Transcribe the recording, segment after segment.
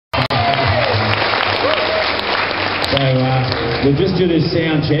So we'll just do this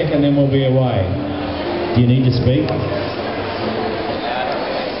sound check and then we'll be away. Do you need to speak?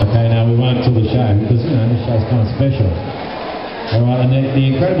 Okay, no, we won't till the show because, you know, the show's kind of special. All right, and the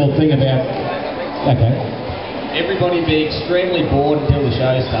incredible thing about... Okay. Everybody be extremely bored until the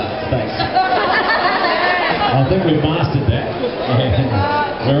show starts. Thanks. I think we've mastered that.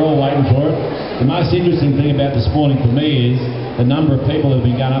 Yeah. We're all waiting for it. The most interesting thing about this morning for me is the number of people who have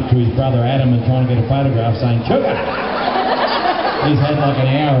been going up to his brother Adam and trying to get a photograph saying, Chooka! He's had like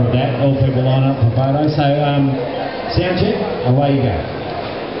an hour of that, all people line up for photos. So, sound check, away you go.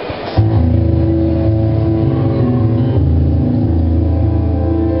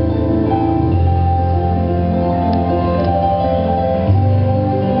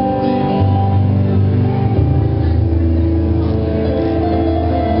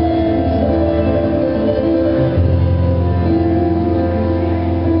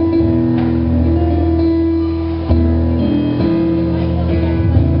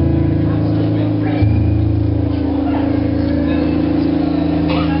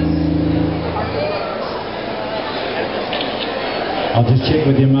 I'll just check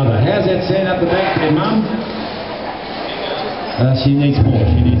with your mother. How's that sound up the back there, Mum? She needs more,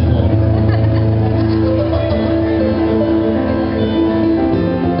 she needs more.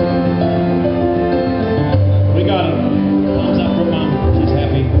 We got it. Thumbs up from Mum, she's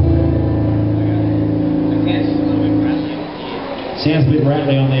happy. Sounds a bit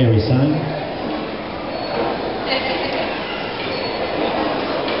rattly on there, he's saying.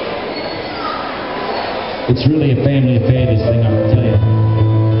 It's really a family affair, this thing, I can tell you.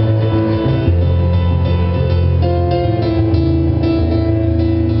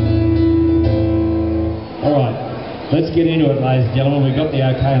 All right, let's get into it, ladies and gentlemen. We've got the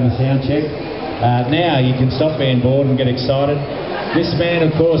okay on the sound check. Now you can stop being bored and get excited. This man,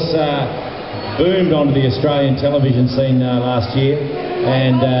 of course, boomed onto the Australian television scene last year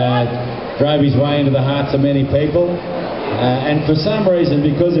and drove his way into the hearts of many people. And for some reason,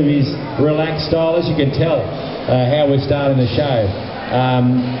 because of his relaxed style, as you can tell how we're starting the show,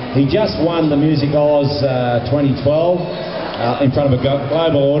 he just won the Music Oz 2012 in front of a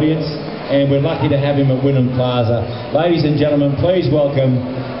global audience, and we're lucky to have him at Wynnum Plaza. Ladies and gentlemen, please welcome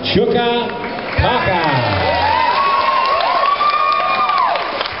Chooka.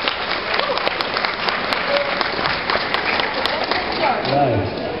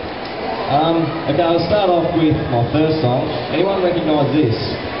 Okay, I'll start off with my first song. Anyone recognise this?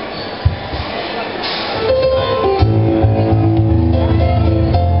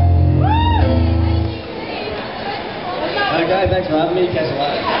 Okay, thanks for having me. Catch you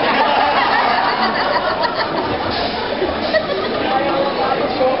later.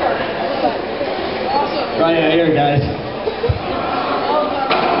 Right, yeah, here it goes.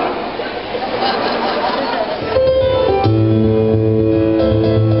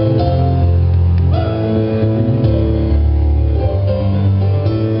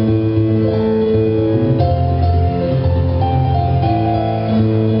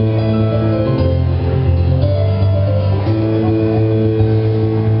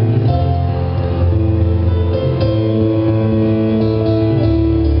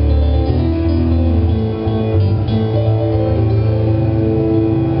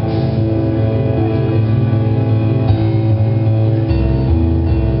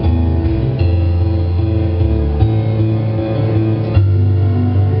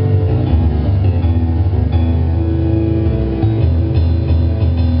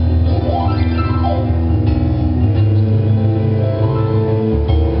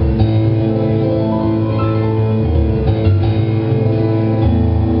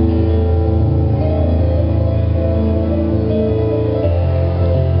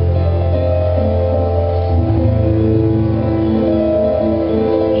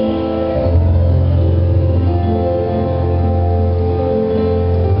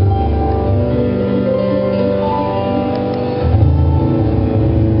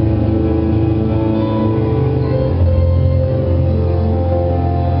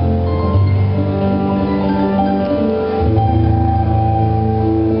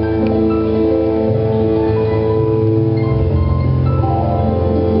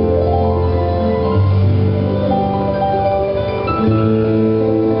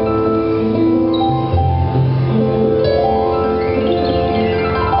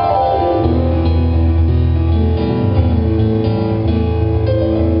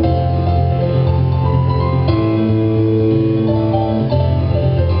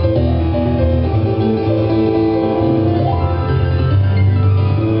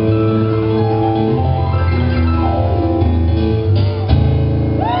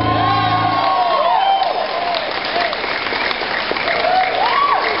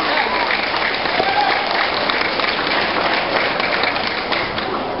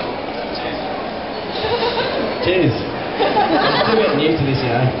 used to this,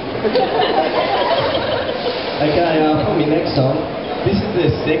 you know. Okay, for my next song, this is the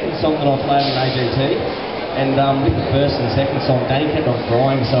second song that I played on AGT, and with the first and second song, Danny kept on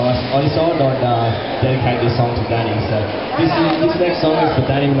crying, so I decided I'd dedicate this song to Danny. So this next song is for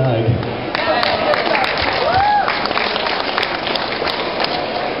Danny Minogue.